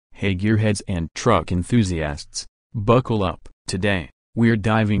Hey gearheads and truck enthusiasts, buckle up. Today, we're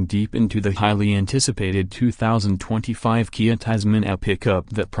diving deep into the highly anticipated 2025 Kia Tasman, a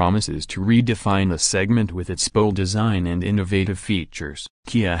pickup that promises to redefine the segment with its bold design and innovative features.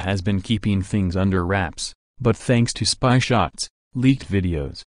 Kia has been keeping things under wraps, but thanks to spy shots, leaked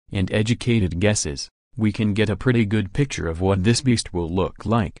videos, and educated guesses, we can get a pretty good picture of what this beast will look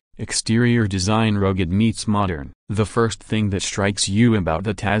like. Exterior design: rugged meets modern. The first thing that strikes you about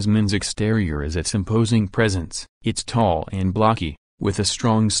the Tasman's exterior is its imposing presence. It's tall and blocky, with a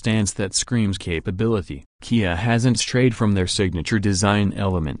strong stance that screams capability. Kia hasn't strayed from their signature design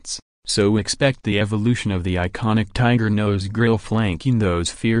elements, so expect the evolution of the iconic tiger nose grille flanking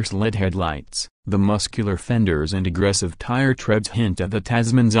those fierce LED headlights. The muscular fenders and aggressive tire treads hint at the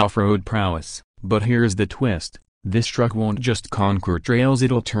Tasman's off-road prowess. But here's the twist. This truck won't just conquer trails,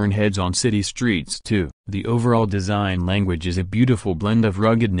 it'll turn heads on city streets too. The overall design language is a beautiful blend of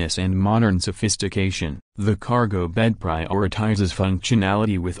ruggedness and modern sophistication. The cargo bed prioritizes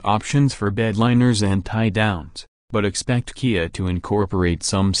functionality with options for bed liners and tie-downs, but expect Kia to incorporate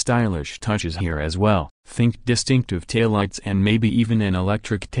some stylish touches here as well. Think distinctive taillights and maybe even an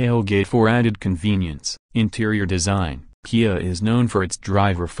electric tailgate for added convenience. Interior design: Kia is known for its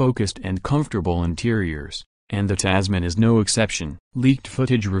driver-focused and comfortable interiors, and the Tasman is no exception. Leaked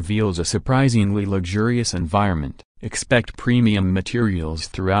footage reveals a surprisingly luxurious environment. Expect premium materials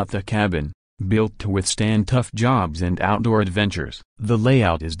throughout the cabin, built to withstand tough jobs and outdoor adventures. The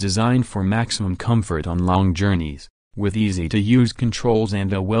layout is designed for maximum comfort on long journeys, with easy-to-use controls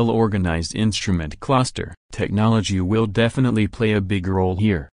and a well-organized instrument cluster. Technology will definitely play a big role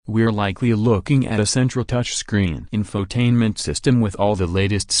here. We're likely looking at a central touchscreen infotainment system with all the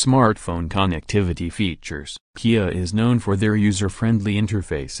latest smartphone connectivity features. Kia is known for their user-friendly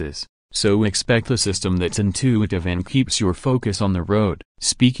interfaces, so expect a system that's intuitive and keeps your focus on the road.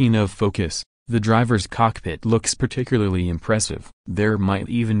 Speaking of focus, the driver's cockpit looks particularly impressive. There might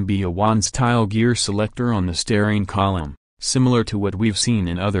even be a wand-style gear selector on the steering column, similar to what we've seen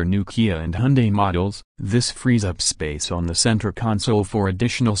in other new Kia and Hyundai models. This frees up space on the center console for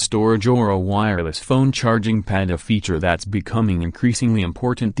additional storage or a wireless phone charging pad, a feature that's becoming increasingly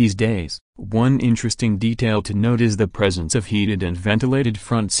important these days. One interesting detail to note is the presence of heated and ventilated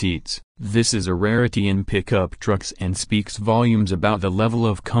front seats. This is a rarity in pickup trucks and speaks volumes about the level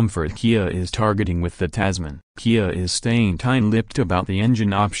of comfort Kia is targeting with the Tasman. Kia is staying tight-lipped about the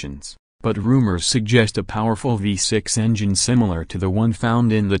engine options, but rumors suggest a powerful V6 engine similar to the one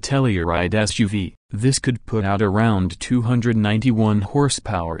found in the Telluride SUV. This could put out around 291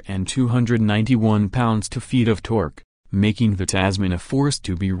 horsepower and 291 pounds-feet of torque, making the Tasman a force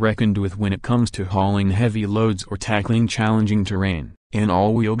to be reckoned with when it comes to hauling heavy loads or tackling challenging terrain. An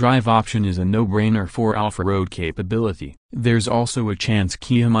all-wheel drive option is a no-brainer for off-road capability. There's also a chance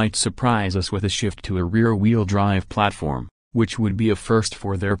Kia might surprise us with a shift to a rear-wheel drive platform, which would be a first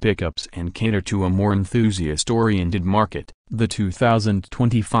for their pickups and cater to a more enthusiast-oriented market. The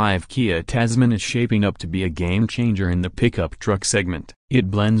 2025 Kia Tasman is shaping up to be a game-changer in the pickup truck segment.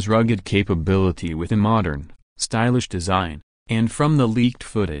 It blends rugged capability with a modern, stylish design, and from the leaked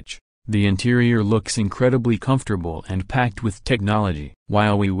footage, the interior looks incredibly comfortable and packed with technology.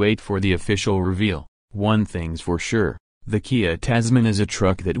 While we wait for the official reveal, one thing's for sure: the Kia Tasman is a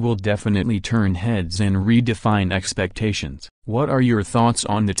truck that will definitely turn heads and redefine expectations. What are your thoughts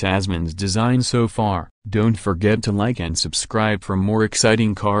on the Tasman's design so far? Don't forget to like and subscribe for more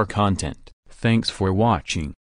exciting car content. Thanks for watching.